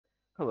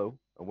Hello,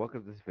 and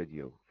welcome to this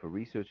video for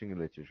Researching a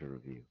Literature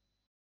Review.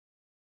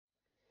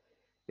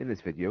 In this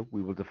video,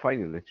 we will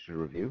define a literature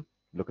review,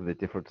 look at the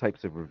different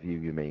types of review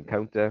you may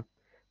encounter,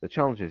 the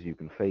challenges you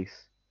can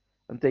face,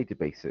 and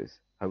databases,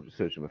 how to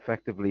search them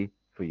effectively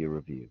for your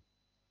review.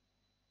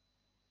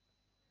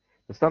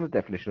 The standard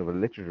definition of a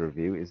literature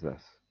review is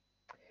thus.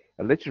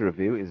 A literature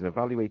review is an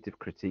evaluative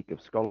critique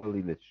of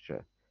scholarly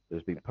literature that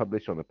has been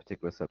published on a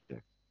particular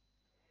subject.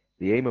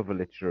 The aim of a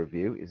literature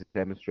review is to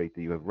demonstrate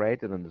that you have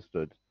read and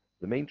understood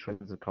the main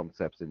trends and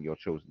concepts in your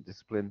chosen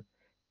discipline,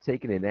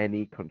 taken in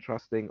any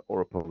contrasting or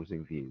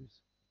opposing views.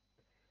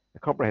 A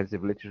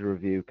comprehensive literature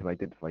review can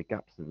identify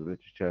gaps in the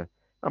literature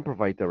and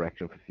provide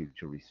direction for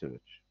future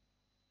research.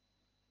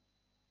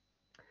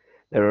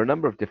 There are a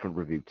number of different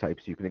review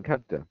types you can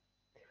encounter.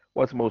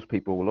 Whilst most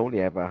people will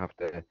only ever have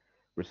to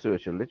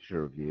research a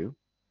literature review,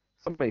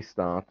 some may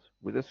start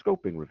with a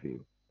scoping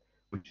review,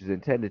 which is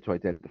intended to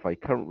identify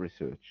current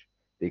research,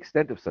 the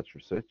extent of such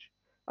research,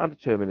 and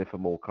determine if a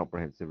more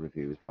comprehensive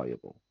review is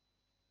viable.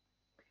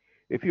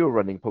 If you are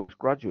running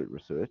postgraduate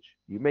research,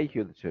 you may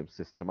hear the term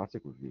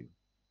systematic review.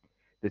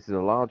 This is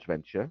a large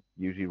venture,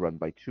 usually run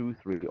by 2,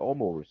 3, or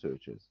more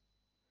researchers.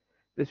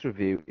 This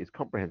review is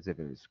comprehensive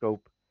in its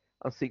scope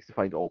and seeks to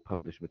find all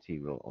published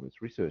material on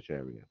its research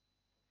area.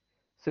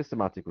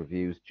 Systematic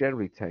reviews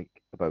generally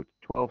take about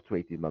 12 to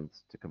 18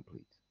 months to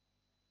complete.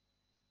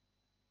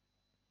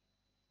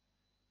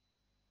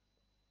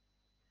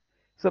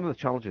 Some of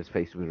the challenges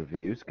faced with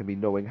reviews can be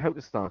knowing how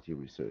to start your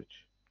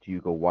research. Do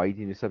you go wide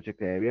in your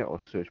subject area or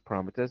search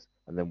parameters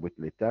and then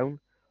whittle it down,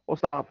 or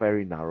start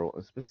very narrow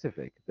and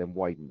specific, then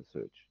widen the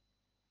search?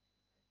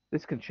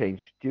 This can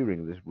change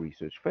during this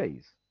research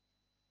phase.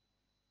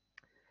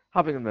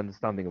 Having an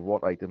understanding of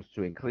what items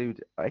to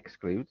include or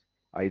exclude,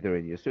 either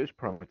in your search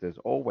parameters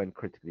or when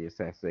critically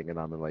assessing and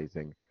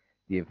analyzing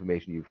the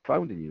information you've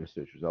found in your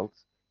research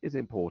results, is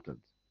important.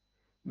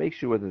 Make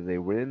sure that they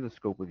are within the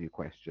scope of your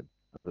question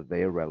and that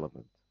they are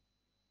relevant.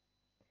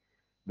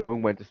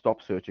 Knowing when to stop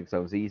searching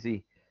sounds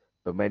easy,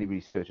 but many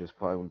researchers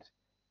found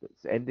that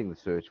ending the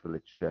search for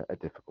literature a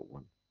difficult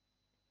one.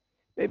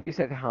 Maybe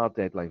set a hard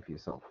deadline for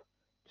yourself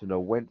to know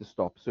when to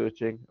stop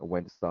searching and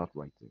when to start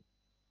writing.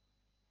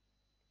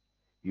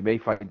 You may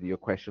find that your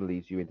question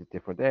leads you into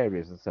different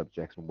areas and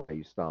subjects from where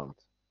you start,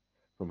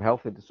 from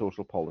health into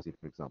social policy,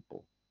 for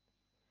example.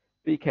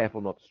 Be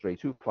careful not to stray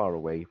too far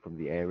away from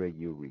the area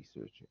you're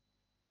researching.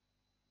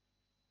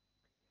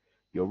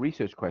 Your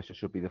research question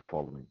should be the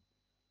following: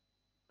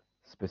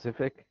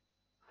 specific,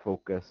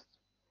 focused,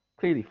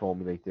 clearly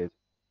formulated,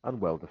 and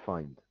well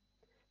defined,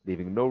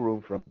 leaving no room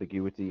for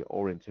ambiguity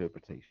or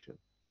interpretation.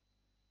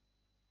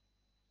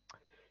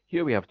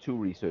 Here we have two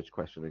research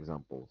question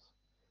examples.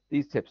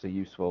 These tips are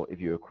useful if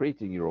you are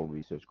creating your own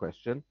research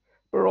question,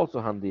 but are also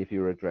handy if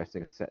you are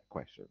addressing a set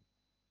question.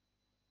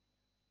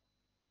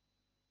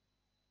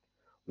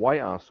 Why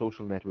are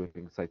social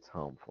networking sites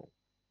harmful?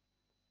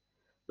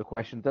 The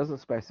question doesn't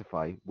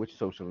specify which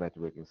social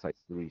networking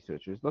sites the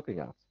researcher is looking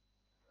at,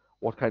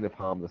 what kind of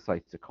harm the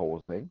sites are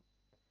causing,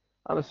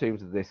 and assumes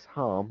that this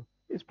harm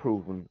is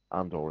proven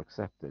and/or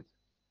accepted.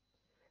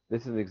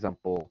 This is an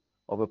example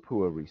of a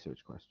poor research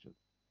question.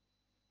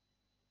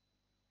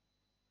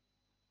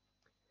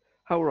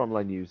 How are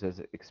online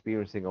users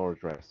experiencing or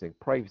addressing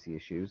privacy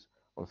issues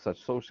on such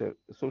social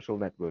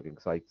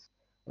networking sites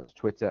as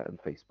Twitter and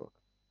Facebook?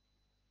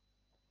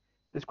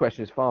 This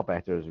question is far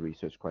better as a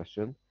research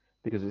question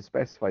because it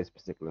specifies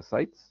particular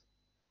sites,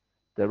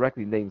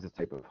 directly names the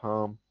type of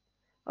harm,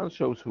 and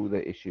shows who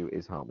the issue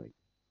is harming.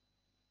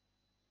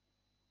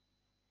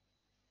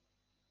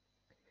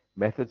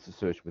 Methods to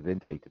search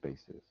within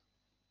databases.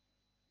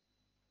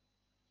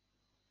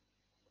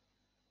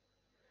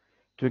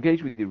 To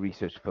engage with your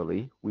research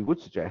fully, we would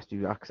suggest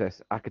you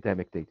access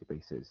academic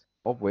databases,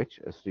 of which,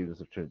 as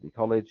students of Trinity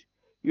College,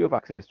 you have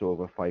access to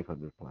over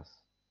 500 plus.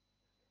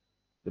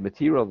 The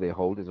material they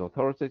hold is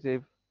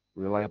authoritative,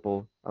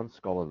 reliable, and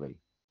scholarly.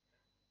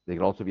 They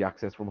can also be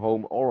accessed from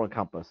home or on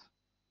campus.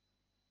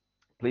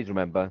 Please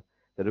remember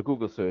that a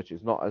Google search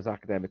is not as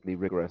academically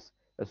rigorous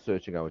as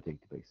searching our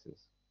databases.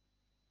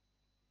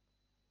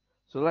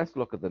 So let's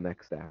look at the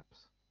next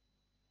steps.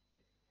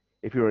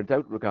 If you're in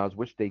doubt regards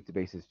which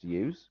databases to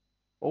use,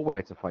 or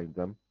where to find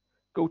them,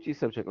 go to your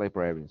subject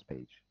librarians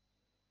page.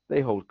 They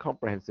hold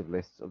comprehensive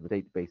lists of the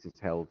databases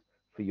held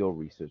for your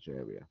research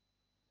area.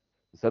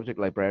 The subject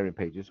librarian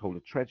pages hold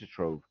a treasure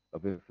trove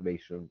of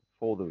information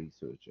for the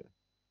researcher.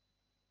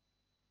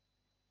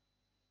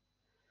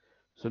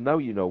 So now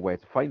you know where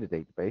to find a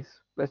database,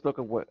 let's look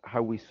at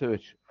how we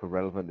search for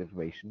relevant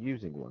information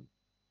using one.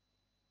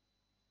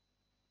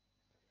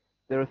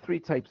 There are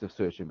three types of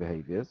searching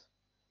behaviors: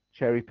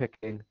 cherry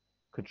picking,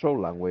 control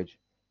language,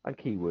 and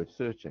keyword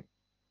searching.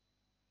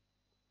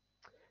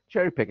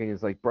 Cherry picking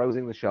is like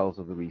browsing the shelves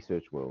of the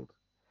research world.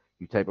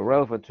 You type a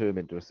relevant term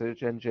into a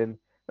search engine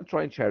and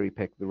try and cherry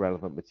pick the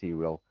relevant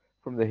material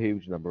from the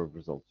huge number of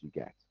results you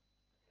get.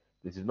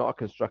 This is not a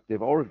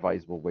constructive or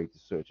advisable way to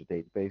search a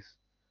database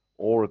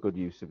or a good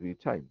use of your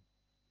time.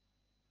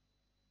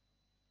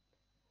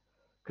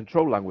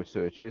 Control language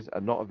searches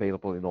are not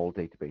available in all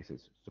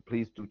databases, so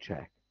please do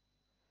check.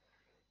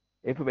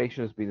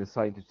 Information has been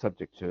assigned to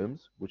subject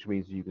terms, which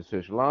means you can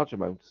search large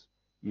amounts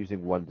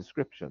using one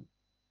description.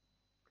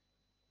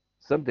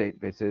 Some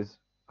databases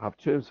have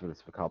terms for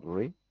this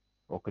vocabulary,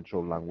 or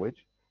control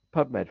language.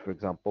 PubMed, for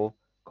example,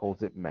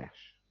 calls it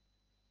mesh.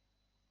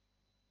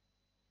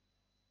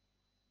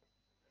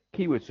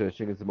 Keyword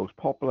searching is the most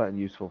popular and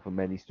useful for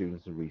many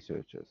students and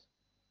researchers.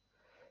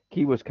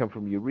 Keywords come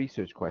from your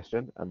research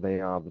question, and they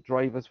are the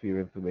drivers for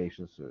your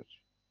information search.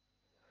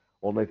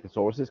 Online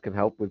thesaurus can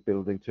help with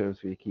building terms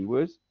for your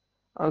keywords,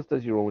 as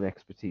does your own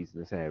expertise in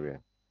this area.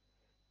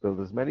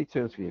 Build as many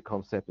terms for your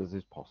concept as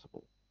is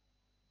possible.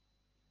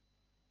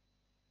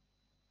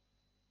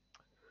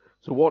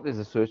 So what is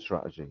a search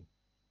strategy?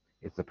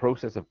 It's the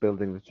process of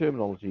building the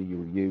terminology you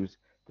will use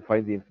to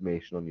find the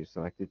information on your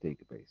selected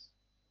database.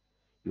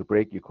 You'll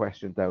break your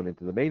question down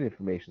into the main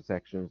information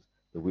sections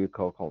that we'll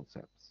call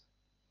concepts.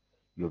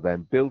 You'll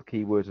then build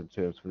keywords and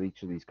terms for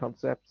each of these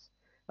concepts,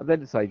 and then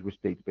decide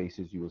which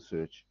databases you will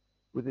search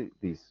with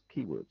these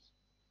keywords.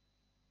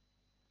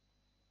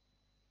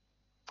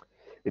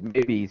 It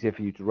may be easier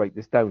for you to write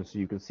this down so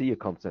you can see your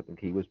concept and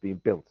keywords being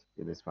built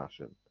in this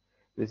fashion.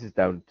 This is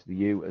down to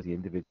you as the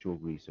individual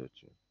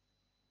researcher.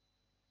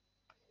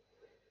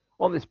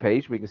 On this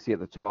page, we can see at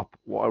the top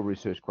what our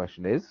research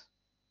question is,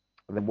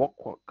 and then what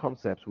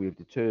concepts we have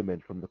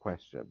determined from the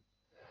question.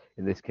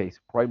 In this case,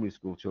 primary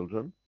school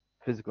children,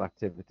 physical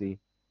activity,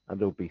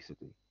 and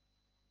obesity.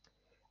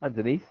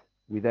 Underneath,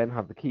 we then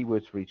have the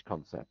keywords for each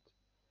concept,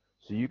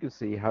 so you can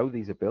see how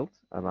these are built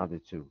and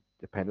added to,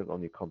 dependent on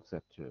your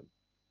concept term.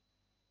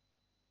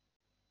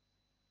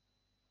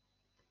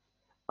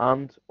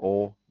 And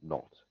or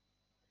not.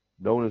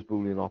 Known as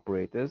Boolean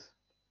operators,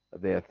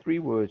 they are three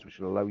words which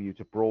will allow you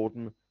to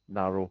broaden,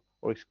 narrow,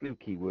 or exclude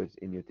keywords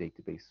in your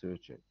database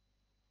searching.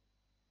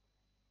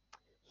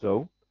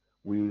 So,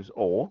 we use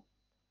or,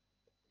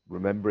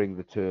 remembering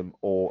the term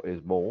or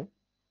is more,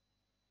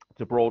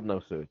 to broaden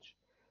our search,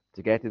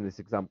 to get, in this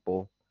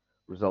example,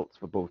 results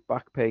for both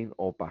back pain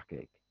or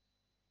backache.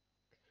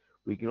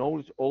 We can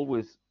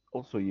always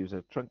also use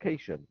a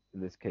truncation,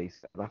 in this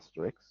case an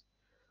asterisk,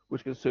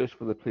 which can search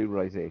for the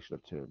pluralization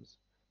of terms.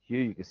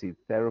 Here you can see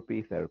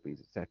therapy, therapies,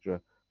 etc.,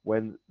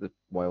 when the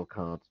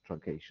wildcard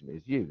truncation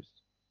is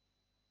used.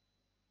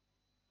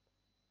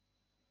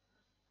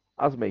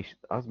 As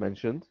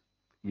mentioned,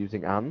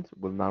 using and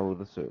will narrow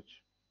the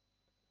search.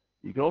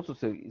 You can also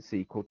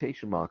see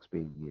quotation marks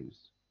being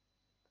used.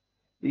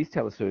 These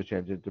tell the search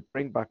engine to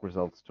bring back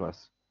results to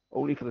us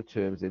only for the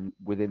terms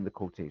within the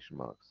quotation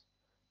marks.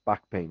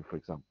 Back pain, for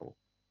example.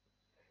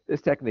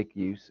 This technique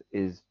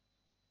is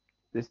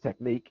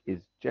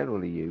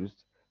generally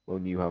used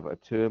when you have a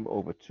term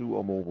over two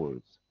or more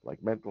words,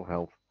 like mental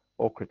health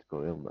or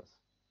critical illness.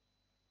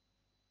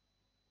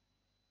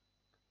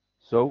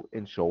 So,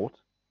 in short,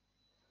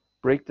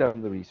 break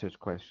down the research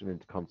question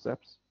into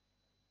concepts,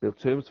 build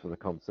terms for the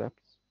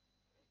concepts,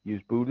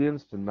 use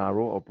Booleans to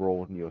narrow or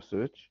broaden your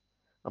search,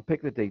 and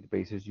pick the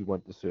databases you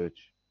want to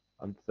search,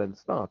 and then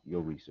start your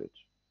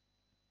research.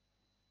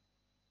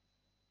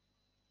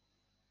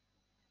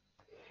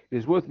 It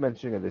is worth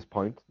mentioning at this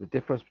point the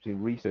difference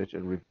between research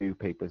and review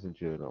papers and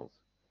journals.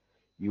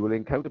 You will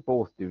encounter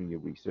both during your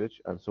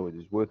research, and so it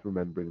is worth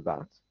remembering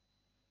that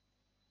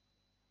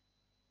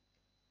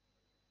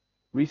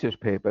research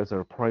papers are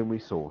a primary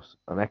source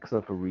and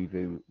excellent for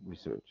review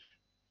research.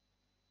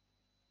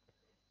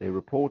 They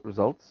report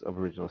results of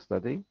original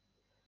study,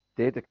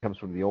 data comes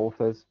from the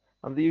authors,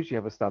 and they usually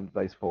have a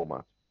standardized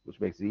format,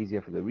 which makes it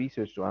easier for the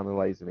research to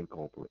analyze and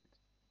incorporate.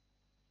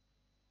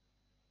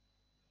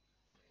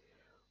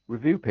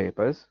 Review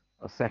papers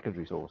are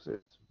secondary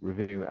sources,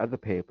 reviewing other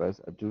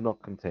papers and do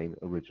not contain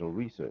original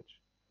research.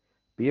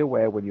 Be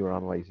aware when you are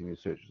analyzing your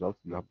search results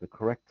that you have the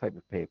correct type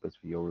of papers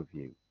for your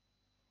review.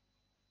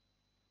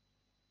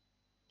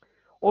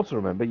 Also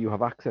remember you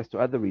have access to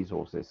other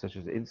resources such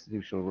as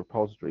institutional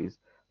repositories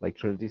like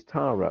Trinity's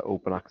Tara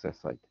open access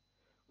site,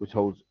 which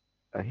holds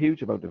a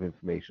huge amount of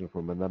information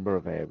from a number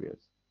of areas.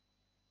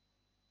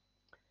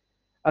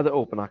 Other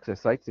open access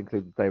sites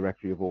include the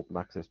Directory of Open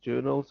Access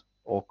Journals,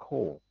 or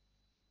CORE.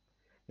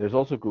 There is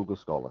also Google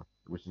Scholar,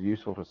 which is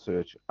useful for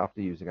search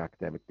after using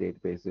academic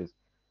databases,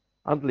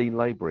 and Lean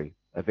Library,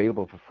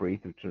 available for free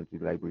through Trinity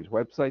Library's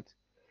website,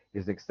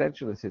 is an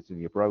extension that sits in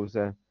your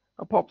browser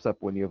and pops up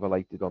when you have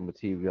alighted on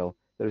material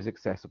that is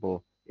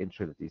accessible in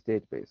Trinity's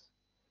database.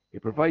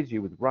 It provides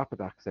you with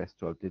rapid access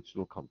to our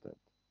digital content.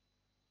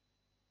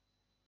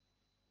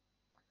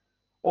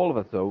 All of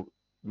us, though,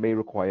 may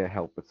require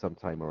help at some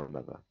time or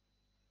another.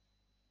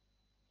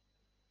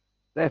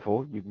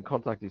 Therefore, you can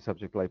contact your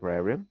subject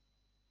librarian,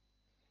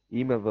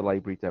 email the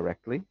library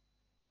directly,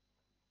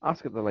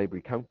 ask at the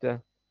library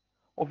counter,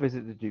 or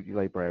visit the duty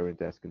librarian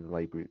desk in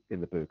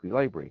the Berkeley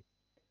Library.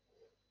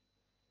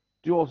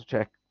 Do also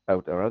check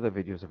out our other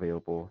videos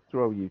available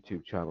through our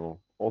YouTube channel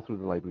or through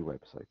the library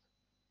website.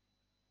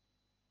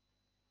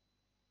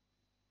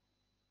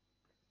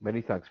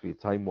 Many thanks for your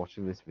time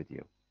watching this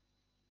video.